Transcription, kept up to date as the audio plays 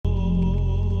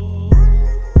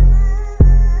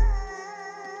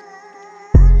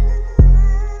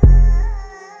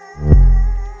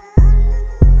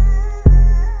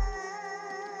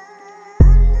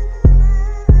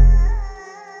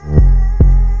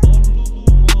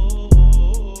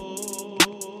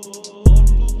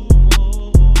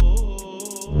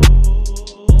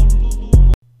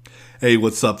Hey,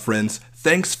 what's up, friends?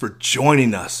 Thanks for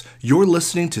joining us. You're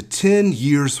listening to 10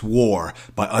 Years War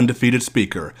by Undefeated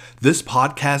Speaker. This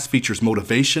podcast features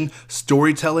motivation,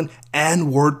 storytelling,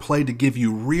 and wordplay to give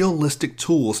you realistic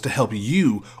tools to help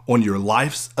you on your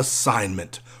life's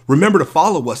assignment. Remember to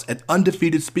follow us at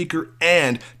Undefeated Speaker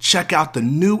and check out the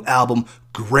new album,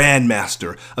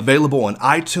 Grandmaster, available on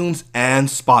iTunes and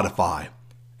Spotify.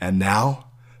 And now,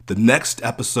 the next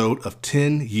episode of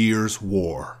 10 Years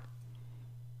War.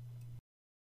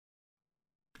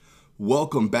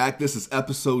 Welcome back. This is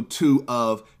episode 2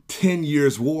 of 10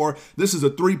 Years War. This is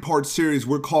a 3-part series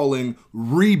we're calling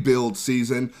Rebuild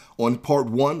Season. On part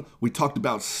 1, we talked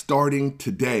about starting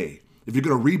today. If you're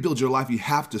going to rebuild your life, you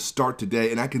have to start today.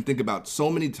 And I can think about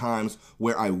so many times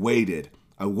where I waited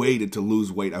to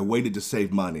lose weight. I waited to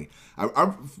save money.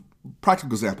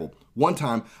 Practical example. One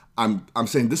time, I'm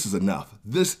saying this is enough.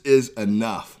 This is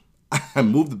enough. I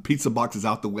moved the pizza boxes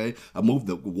out the way. I moved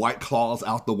the White Claws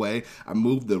out the way. I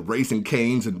moved the Raising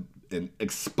Cane's and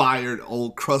expired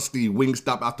old crusty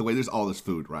Wingstop out the way. There's all this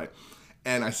food, right?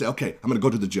 And I said, okay, I'm going to go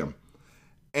to the gym.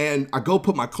 And I go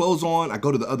put my clothes on. I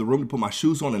go to the other room to put my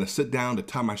shoes on, and I sit down to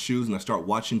tie my shoes, and I start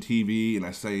watching TV, and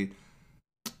I say,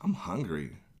 I'm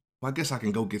hungry. Well, I guess I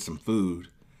can go get some food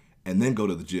and then go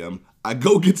to the gym. I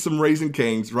go get some Raising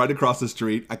Cane's right across the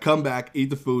street. I come back, eat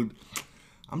the food.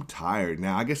 I'm tired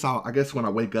now. I guess when I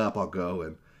wake up, I'll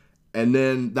go. And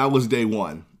then that was day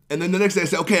 1. And then the next day I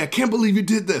said, okay, I can't believe you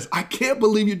did this. I can't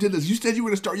believe you did this. You said you were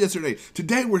going to start yesterday.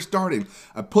 Today we're starting.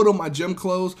 I put on my gym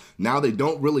clothes. Now they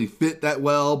don't really fit that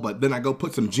well, but then I go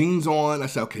put some jeans on. I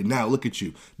said, okay, now look at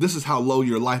you. This is how low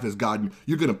your life has gotten.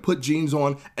 You're going to put jeans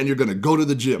on and you're going to go to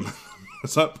the gym.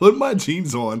 So I put my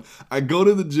jeans on. I go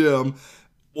to the gym.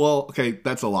 Well, okay,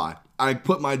 that's a lie. I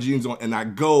put my jeans on and I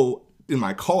go in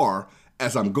my car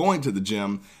as I'm going to the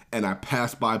gym, and I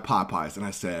passed by Popeyes, and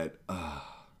I said,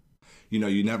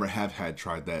 you never have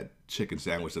tried that chicken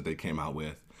sandwich that they came out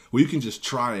with. Well, you can just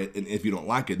try it, and if you don't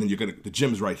like it, then the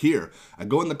gym's right here. I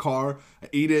go in the car, I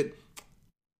eat it.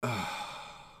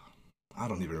 I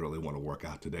don't even really want to work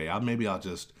out today.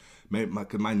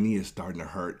 My knee is starting to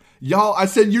hurt. Y'all, I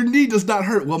said, your knee does not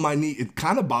hurt. Well, my knee, it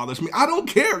kind of bothers me. I don't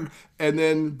care. And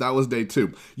then that was day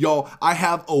 2. Y'all, I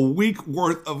have a week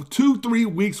worth of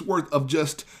 2-3 weeks worth of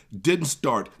just didn't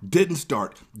start.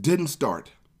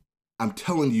 I'm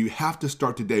telling you, you have to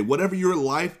start today. Whatever your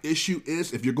life issue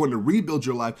is, if you're going to rebuild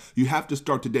your life, you have to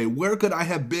start today. Where could I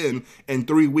have been in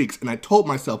 3 weeks? And I told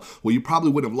myself, well, you probably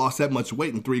wouldn't have lost that much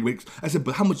weight in 3 weeks. I said,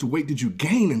 but how much weight did you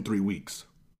gain in 3 weeks?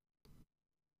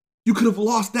 You could have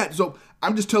lost that. So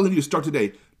I'm just telling you to start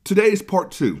today. Today is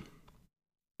part 2.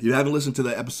 If you haven't listened to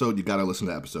the episode, you got to listen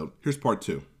to the episode. Here's part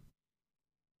 2.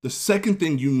 The second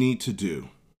thing you need to do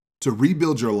to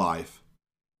rebuild your life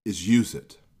is use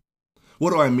it. What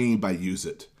do I mean by use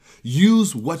it?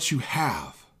 Use what you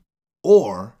have,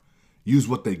 or use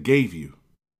what they gave you.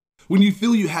 When you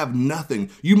feel you have nothing,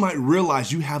 you might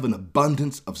realize you have an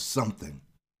abundance of something.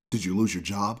 Did you lose your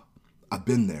job? I've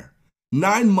been there.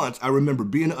 9 months, I remember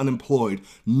being unemployed,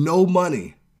 no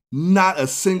money, not a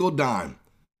single dime.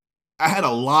 I had a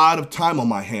lot of time on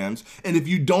my hands, and if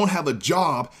you don't have a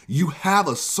job, you have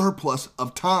a surplus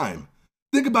of time.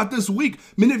 Think about this week.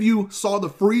 Many of you saw the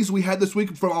freeze we had this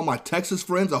week from all my Texas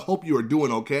friends. I hope you are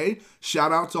doing okay.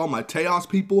 Shout out to all my Tejas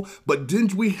people. But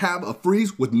didn't we have a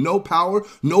freeze with no power,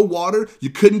 no water?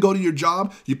 You couldn't go to your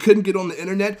job. You couldn't get on the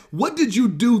internet. What did you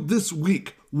do this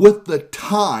week with the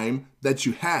time that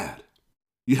you had?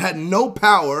 You had no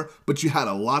power, but you had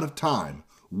a lot of time.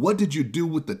 What did you do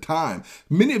with the time?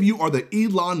 Many of you are the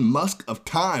Elon Musk of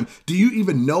time. Do you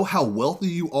even know how wealthy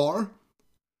you are?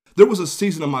 There was a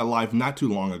season of my life not too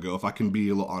long ago, if I can be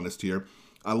a little honest here.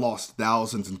 I lost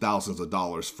thousands and thousands of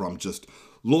dollars from just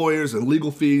lawyers and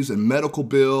legal fees and medical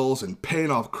bills and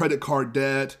paying off credit card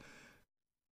debt.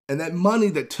 And that money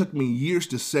that took me years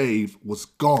to save was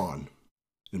gone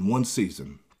in one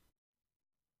season.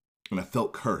 And I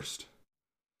felt cursed.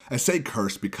 I say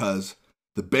cursed because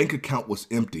the bank account was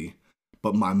empty,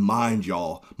 but my mind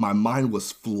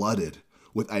was flooded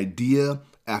with idea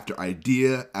after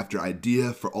idea after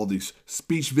idea for all these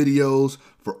speech videos,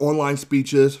 for online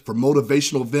speeches, for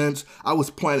motivational events. I was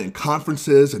planning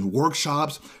conferences and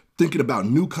workshops, thinking about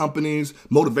new companies,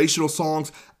 motivational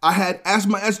songs. I had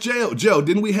asked Joe,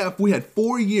 didn't we had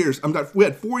 4 years, we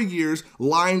had 4 years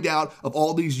lined out of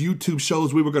all these YouTube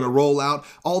shows we were going to roll out,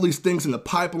 all these things in the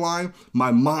pipeline.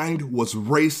 My mind was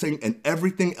racing and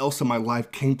everything else in my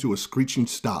life came to a screeching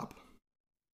stop.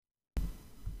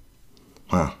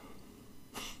 Wow.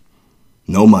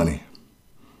 No money.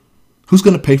 Who's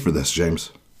going to pay for this,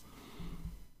 James?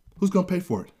 Who's going to pay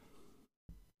for it?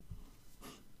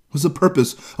 What's the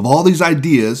purpose of all these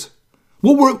ideas?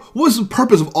 What was the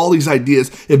purpose of all these ideas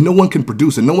if no one can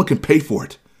produce it, no one can pay for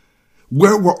it?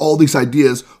 Where were all these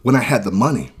ideas when I had the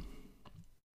money?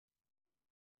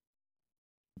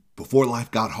 Before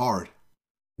life got hard,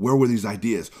 where were these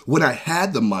ideas? When I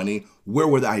had the money, where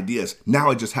were the ideas? Now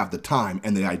I just have the time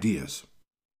and the ideas.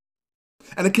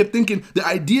 And I kept thinking, the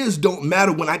ideas don't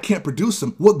matter when I can't produce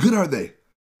them. What good are they?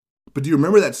 But do you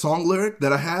remember that song lyric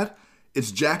that I had?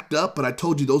 It's jacked up, but I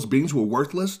told you those beans were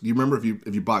worthless. Do you remember if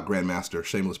you bought Grandmaster?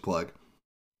 Shameless plug.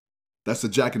 That's the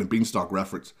Jack and the Beanstalk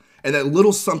reference. And that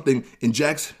little something in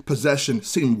Jack's possession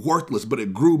seemed worthless, but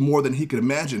it grew more than he could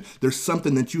imagine. There's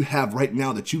something that you have right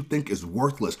now that you think is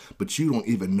worthless, but you don't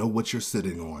even know what you're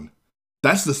sitting on.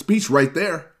 That's the speech right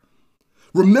there.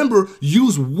 Remember,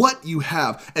 use what you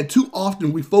have. And too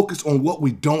often we focus on what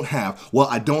we don't have. Well,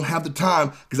 I don't have the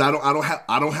time because I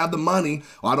don't have the money.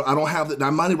 Or I don't have the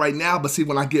money right now. But see,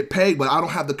 when I get paid, but I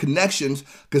don't have the connections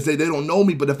because they don't know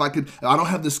me. But if I don't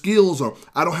have the skills or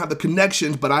I don't have the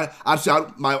connections. But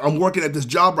I'm working at this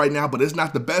job right now, but it's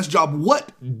not the best job.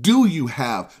 What do you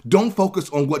have? Don't focus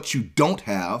on what you don't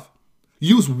have.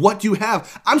 Use what you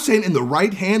have. I'm saying in the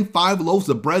right hand, 5 loaves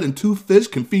of bread and 2 fish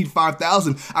can feed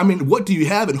 5,000. I mean, what do you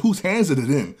have and whose hands is it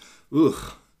in?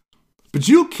 Ugh. But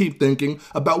you keep thinking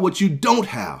about what you don't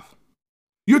have.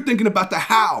 You're thinking about the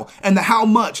how and the how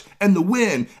much and the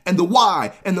when and the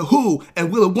why and the who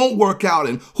and will it won't work out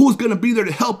and who's going to be there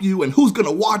to help you and who's going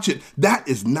to watch it. That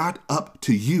is not up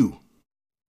to you.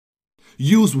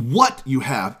 Use what you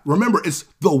have. Remember, it's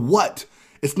the what.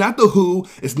 It's not the who,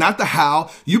 it's not the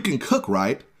how. You can cook,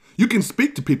 right? You can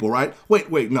speak to people, right?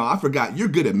 Wait, no, I forgot. You're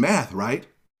good at math, right?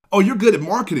 Oh, you're good at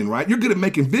marketing, right? You're good at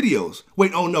making videos.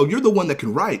 Wait, oh no, you're the one that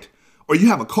can write. Or you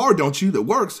have a car, don't you, that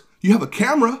works. You have a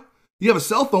camera, you have a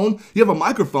cell phone, you have a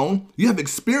microphone, you have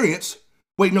experience.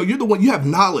 Wait, no, you're the one, you have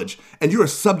knowledge and you're a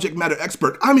subject matter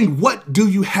expert. I mean, what do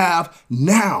you have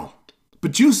now?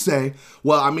 But you say,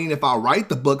 well, I mean, if I write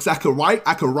the books, I could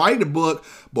write a book,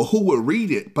 but who would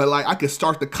read it? But like, I could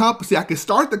start the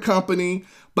company,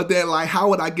 but then like, how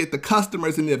would I get the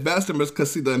customers and the investors?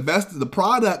 Because see, the investors, the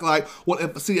product, like, well,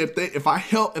 if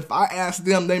I ask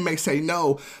them, they may say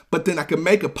no, but then I can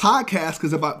make a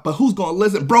podcast but who's going to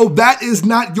listen? Bro, that is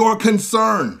not your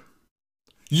concern.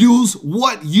 Use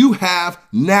what you have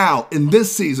now in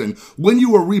this season. When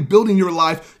you are rebuilding your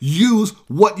life, use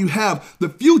what you have. The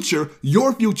future,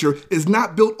 your future, is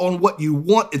not built on what you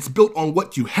want. It's built on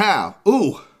what you have.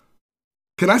 Ooh.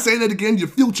 Can I say that again? Your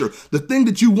future, the thing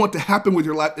that you want to happen with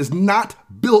your life is not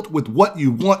built with what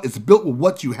you want. It's built with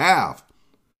what you have.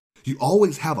 You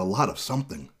always have a lot of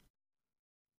something.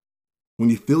 When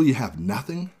you feel you have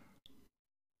nothing,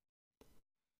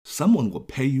 someone will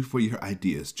pay you for your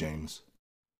ideas, James.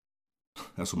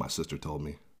 That's what my sister told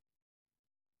me.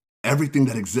 Everything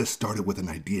that exists started with an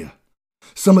idea.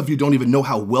 Some of you don't even know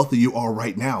how wealthy you are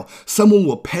right now. Someone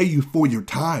will pay you for your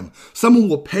time. Someone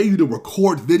will pay you to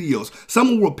record videos.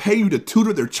 Someone will pay you to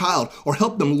tutor their child or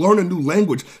help them learn a new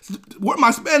language. Where are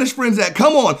my Spanish friends at?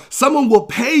 Come on. Someone will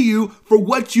pay you for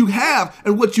what you have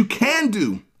and what you can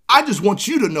do. I just want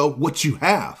you to know what you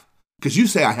have. Because you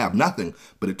say I have nothing,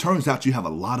 but it turns out you have a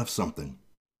lot of something.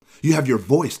 You have your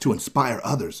voice to inspire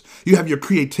others. You have your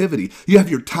creativity. You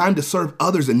have your time to serve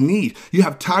others in need. You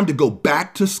have time to go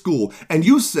back to school. And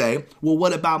you say, well,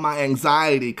 what about my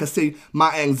anxiety? Because see,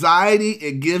 my anxiety,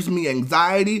 it gives me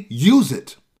anxiety. Use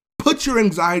it. Put your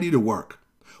anxiety to work.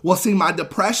 Well, see, my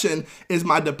depression is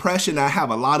my depression. I have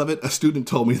a lot of it. A student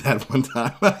told me that one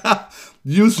time.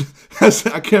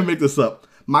 I can't make this up.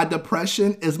 My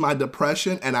depression is my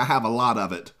depression and I have a lot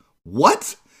of it.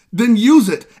 What? Then use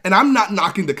it. And I'm not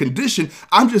knocking the condition.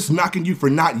 I'm just knocking you for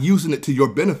not using it to your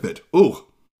benefit. Ooh.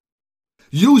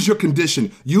 Use your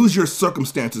condition. Use your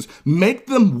circumstances. Make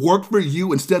them work for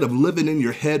you instead of living in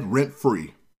your head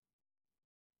rent-free.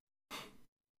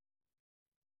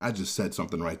 I just said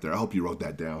something right there. I hope you wrote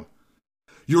that down.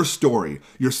 Your story,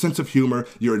 your sense of humor,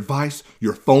 your advice,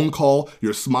 your phone call,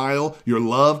 your smile, your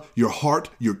love, your heart,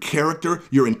 your character,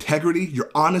 your integrity, your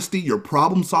honesty, your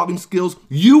problem-solving skills.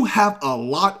 You have a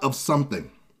lot of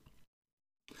something.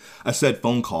 I said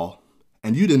phone call,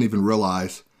 and you didn't even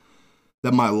realize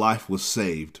that my life was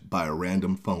saved by a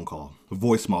random phone call. A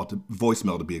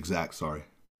voicemail to be exact, sorry.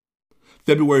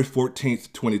 February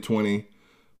 14th, 2020,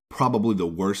 probably the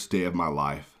worst day of my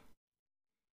life.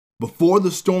 Before the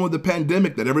storm of the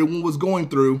pandemic that everyone was going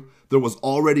through, there was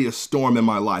already a storm in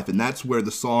my life. And that's where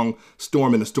the song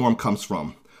Storm in a Storm comes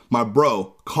from. My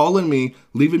bro calling me,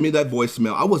 leaving me that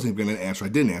voicemail. I wasn't even going to answer. I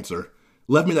didn't answer.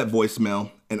 Left me that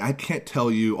voicemail. And I can't tell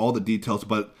you all the details,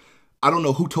 but I don't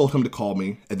know who told him to call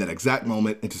me at that exact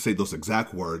moment and to say those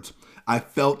exact words. I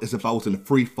felt as if I was in a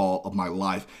free fall of my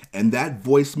life. And that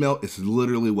voicemail is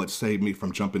literally what saved me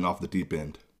from jumping off the deep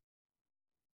end.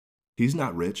 He's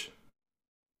not rich.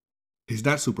 He's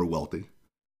not super wealthy.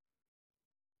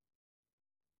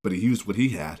 But he used what he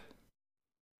had,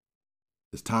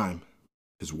 his time,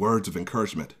 his words of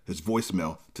encouragement, his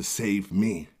voicemail to save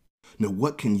me. Now,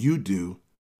 what can you do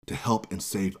to help and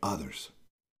save others?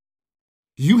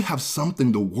 You have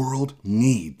something the world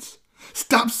needs.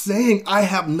 Stop saying I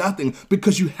have nothing,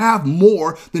 because you have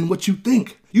more than what you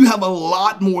think. You have a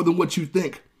lot more than what you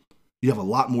think. You have a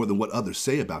lot more than what others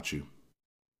say about you.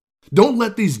 Don't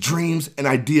let these dreams and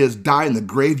ideas die in the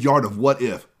graveyard of what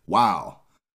if. Wow.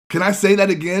 Can I say that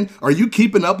again? Are you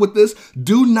keeping up with this?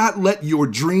 Do not let your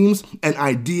dreams and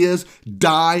ideas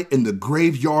die in the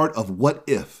graveyard of what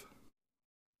if.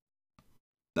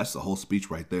 That's the whole speech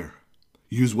right there.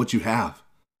 Use what you have.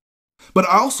 But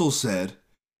I also said,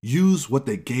 use what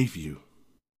they gave you.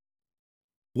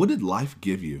 What did life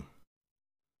give you?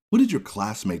 What did your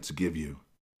classmates give you?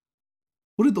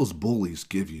 What did those bullies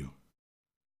give you?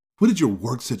 What did your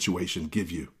work situation give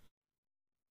you?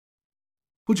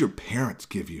 What did your parents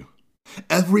give you?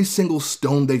 Every single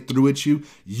stone they threw at you,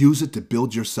 use it to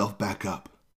build yourself back up.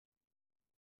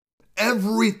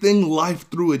 Everything life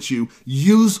threw at you,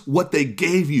 use what they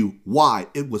gave you. Why?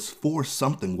 It was for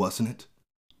something, wasn't it?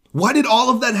 Why did all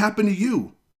of that happen to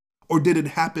you? Or did it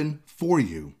happen for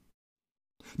you?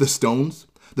 The stones,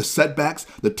 the setbacks,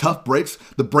 the tough breaks,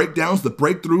 the breakdowns, the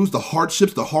breakthroughs, the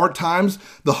hardships, the hard times,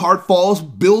 the hard falls,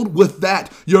 build with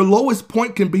that. Your lowest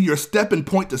point can be your stepping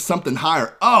point to something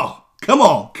higher. Oh, come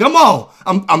on.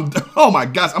 Oh my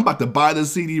gosh, I'm about to buy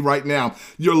this CD right now.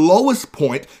 Your lowest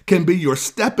point can be your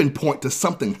stepping point to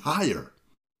something higher.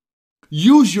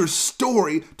 Use your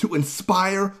story to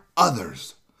inspire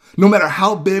others. No matter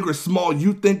how big or small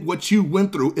you think what you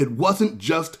went through, it wasn't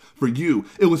just for you.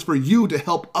 It was for you to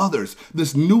help others.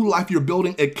 This new life you're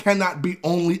building, it cannot be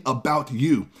only about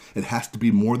you. It has to be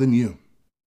more than you.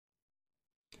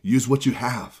 Use what you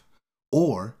have,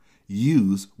 or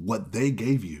use what they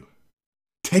gave you.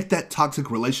 Take that toxic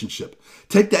relationship.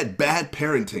 Take that bad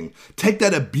parenting. Take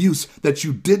that abuse that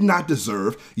you did not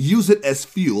deserve. Use it as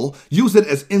fuel. Use it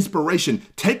as inspiration.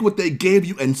 Take what they gave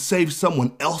you and save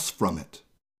someone else from it.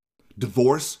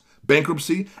 Divorce,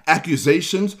 bankruptcy,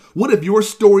 accusations. What if your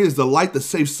story is the light that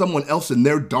saves someone else in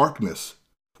their darkness?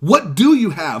 What do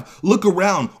you have? Look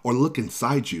around or look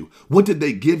inside you. What did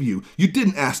they give you? You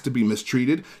didn't ask to be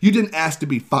mistreated. You didn't ask to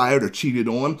be fired or cheated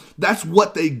on. That's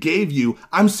what they gave you.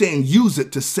 I'm saying use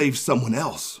it to save someone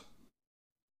else.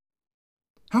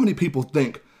 How many people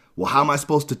think, well, how am I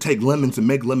supposed to take lemons and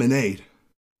make lemonade?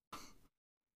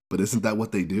 But isn't that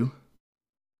what they do?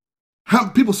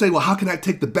 People say, well, how can I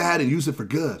take the bad and use it for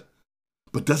good?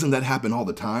 But doesn't that happen all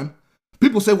the time?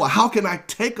 People say, well, how can I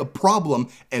take a problem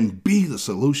and be the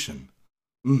solution?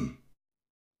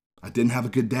 I didn't have a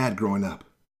good dad growing up.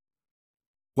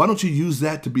 Why don't you use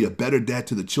that to be a better dad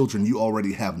to the children you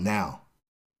already have now?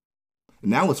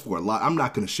 And that was for a lot. I'm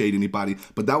not going to shade anybody,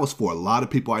 but that was for a lot of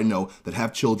people I know that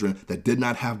have children that did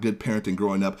not have good parenting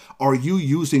growing up. Are you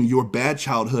using your bad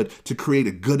childhood to create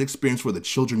a good experience for the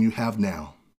children you have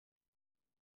now?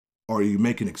 Or are you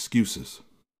making excuses?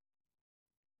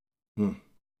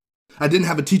 I didn't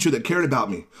have a teacher that cared about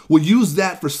me. Well, use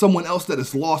that for someone else that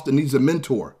is lost and needs a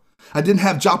mentor. I didn't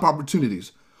have job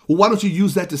opportunities. Well, why don't you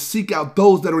use that to seek out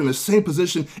those that are in the same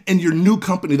position in your new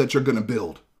company that you're going to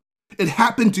build? It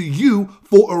happened to you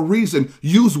for a reason.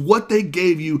 Use what they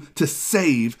gave you to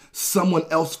save someone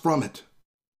else from it.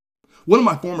 One of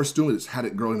my former students had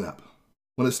it growing up.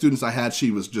 One of the students I had,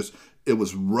 it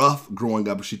was rough growing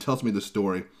up. She tells me the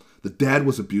story. The dad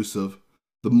was abusive.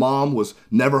 The mom was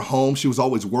never home. She was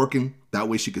always working. That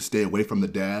way she could stay away from the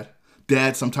dad.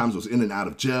 Dad sometimes was in and out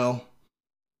of jail.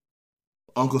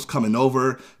 Uncles coming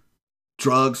over,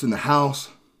 drugs in the house.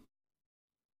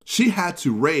 She had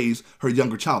to raise her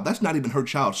younger child. That's not even her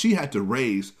child. She had to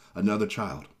raise another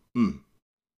child. And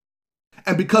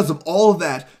because of all of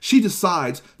that, she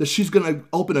decides that she's going to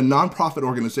open a nonprofit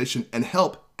organization and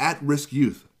help at-risk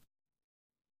youth.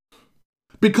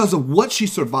 Because of what she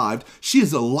survived, she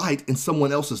is a light in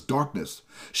someone else's darkness.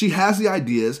 She has the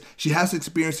ideas, she has the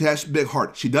experience, she has a big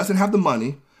heart. She doesn't have the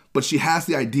money, but she has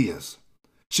the ideas.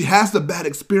 She has the bad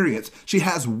experience. She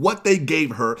has what they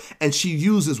gave her, and she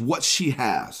uses what she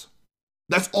has.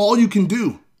 That's all you can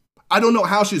do. I don't know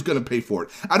how she's going to pay for it.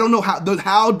 I don't know how. The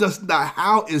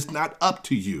how is not up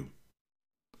to you.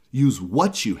 Use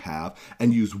what you have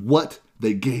and use what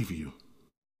they gave you.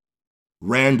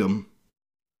 Random.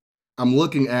 I'm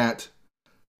looking at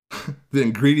the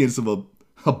ingredients of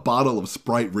a bottle of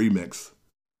Sprite Remix.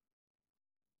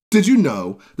 Did you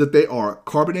know that they are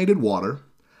carbonated water,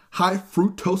 high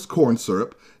fructose corn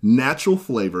syrup, natural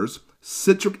flavors,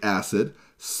 citric acid,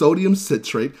 sodium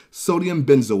citrate, sodium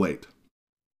benzoate?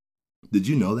 Did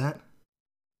you know that?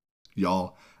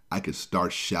 Y'all, I could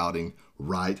start shouting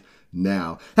right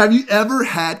now. Have you ever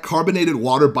had carbonated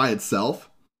water by itself?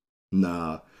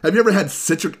 Nah. Have you ever had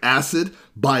citric acid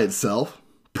by itself?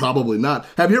 Probably not.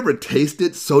 Have you ever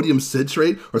tasted sodium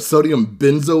citrate or sodium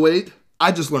benzoate?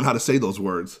 I just learned how to say those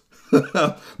words.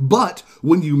 But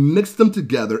when you mix them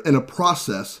together in a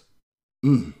process,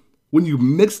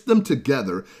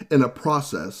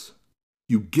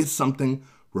 you get something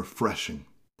refreshing.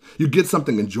 You get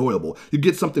something enjoyable. You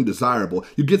get something desirable.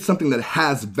 You get something that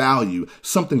has value,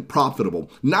 something profitable.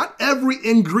 Not every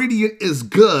ingredient is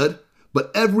good,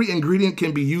 but every ingredient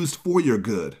can be used for your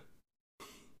good.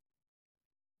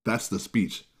 That's the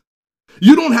speech.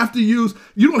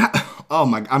 Oh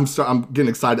my, I'm sorry, I'm getting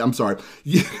excited, I'm sorry.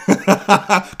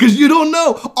 Because you don't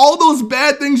know all those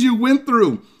bad things you went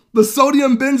through. The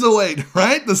sodium benzoate,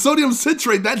 right? The sodium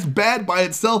citrate, that's bad by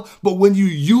itself, but when you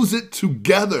use it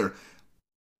together,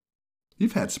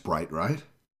 you've had Sprite, right?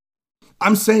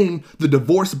 I'm saying the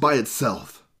divorce by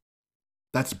itself,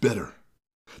 that's bitter.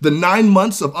 The 9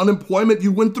 months of unemployment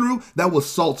you went through, that was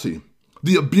salty.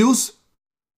 The abuse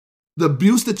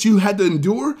that you had to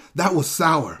endure, that was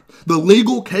sour. The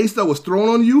legal case that was thrown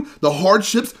on you, the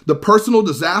hardships, the personal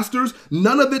disasters,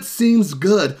 none of it seems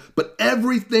good, but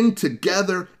everything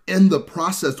together in the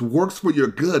process works for your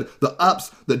good. The ups,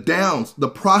 the downs, the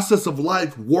process of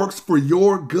life works for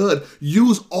your good.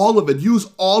 Use all of it. Use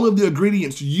all of the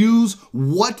ingredients. Use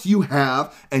what you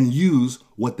have and use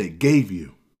what they gave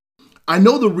you. I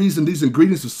know the reason these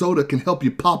ingredients of soda can help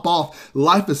you pop off.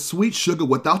 Life is sweet sugar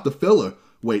without the filler.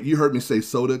 Wait, you heard me say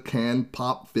soda, can,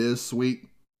 pop, fizz, sweet,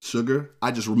 sugar?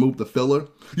 I just removed the filler.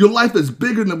 Your life is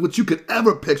bigger than what you could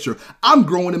ever picture. I'm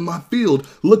growing in my field,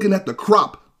 looking at the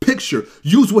crop. Picture,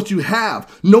 use what you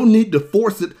have. No need to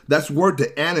force it. That's word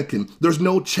to Anakin. There's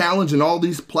no challenge in all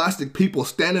these plastic people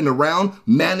standing around.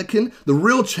 Mannequin. The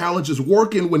real challenge is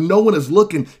working when no one is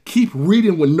looking. Keep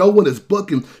reading when no one is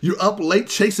booking. You're up late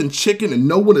chasing chicken and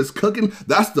no one is cooking.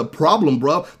 That's the problem,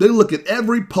 bro. They look at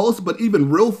every post, but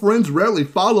even real friends rarely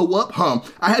follow up.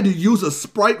 I had to use a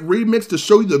Sprite remix to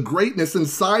show you the greatness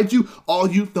inside you. All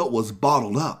you felt was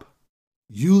bottled up.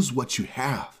 Use what you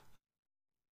have.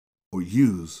 Or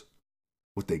use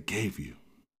what they gave you.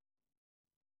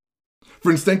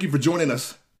 Friends, thank you for joining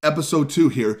us. Episode 2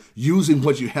 here, using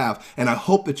what you have, and I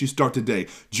hope that you start today.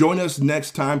 Join us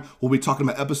next time. We'll be talking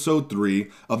about episode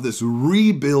 3 of this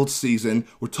rebuild season.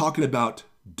 We're talking about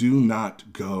do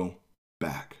not go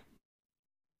back.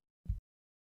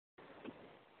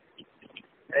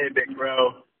 Hey, big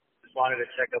bro. Just wanted to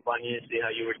check up on you, see how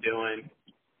you were doing.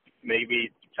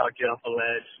 Maybe talk you off a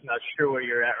ledge. Not sure where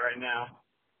you're at right now.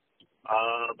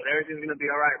 But everything's going to be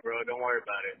all right, bro. Don't worry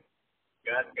about it.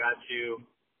 God's got you.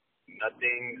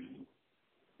 Nothing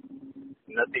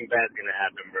bad's going to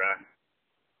happen, bro.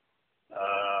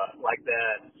 Like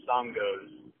that song goes,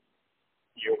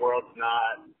 your world's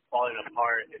not falling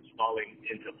apart, it's falling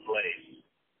into place.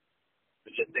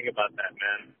 So just think about that,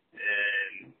 man.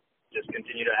 And just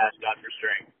continue to ask God for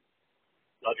strength.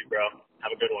 Love you, bro.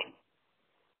 Have a good one.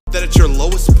 That at your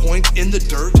lowest point in the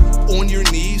dirt, on your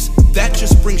knees, that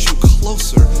just brings you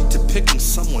closer to picking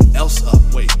someone else up.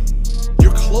 Wait,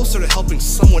 you're closer to helping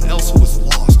someone else who is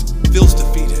lost, feels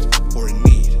defeated, or in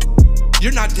need.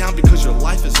 You're not down because your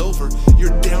life is over.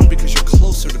 You're down because you're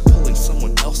closer to pulling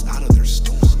someone else out of their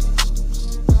storm.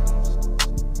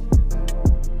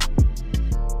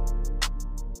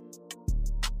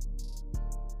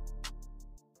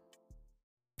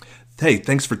 Hey,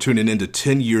 thanks for tuning in to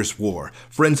 10 Years War.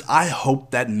 Friends, I hope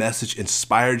that message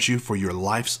inspired you for your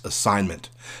life's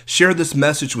assignment. Share this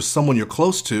message with someone you're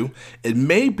close to. It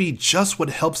may be just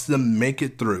what helps them make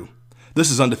it through.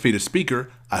 This is Undefeated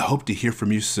Speaker. I hope to hear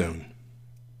from you soon.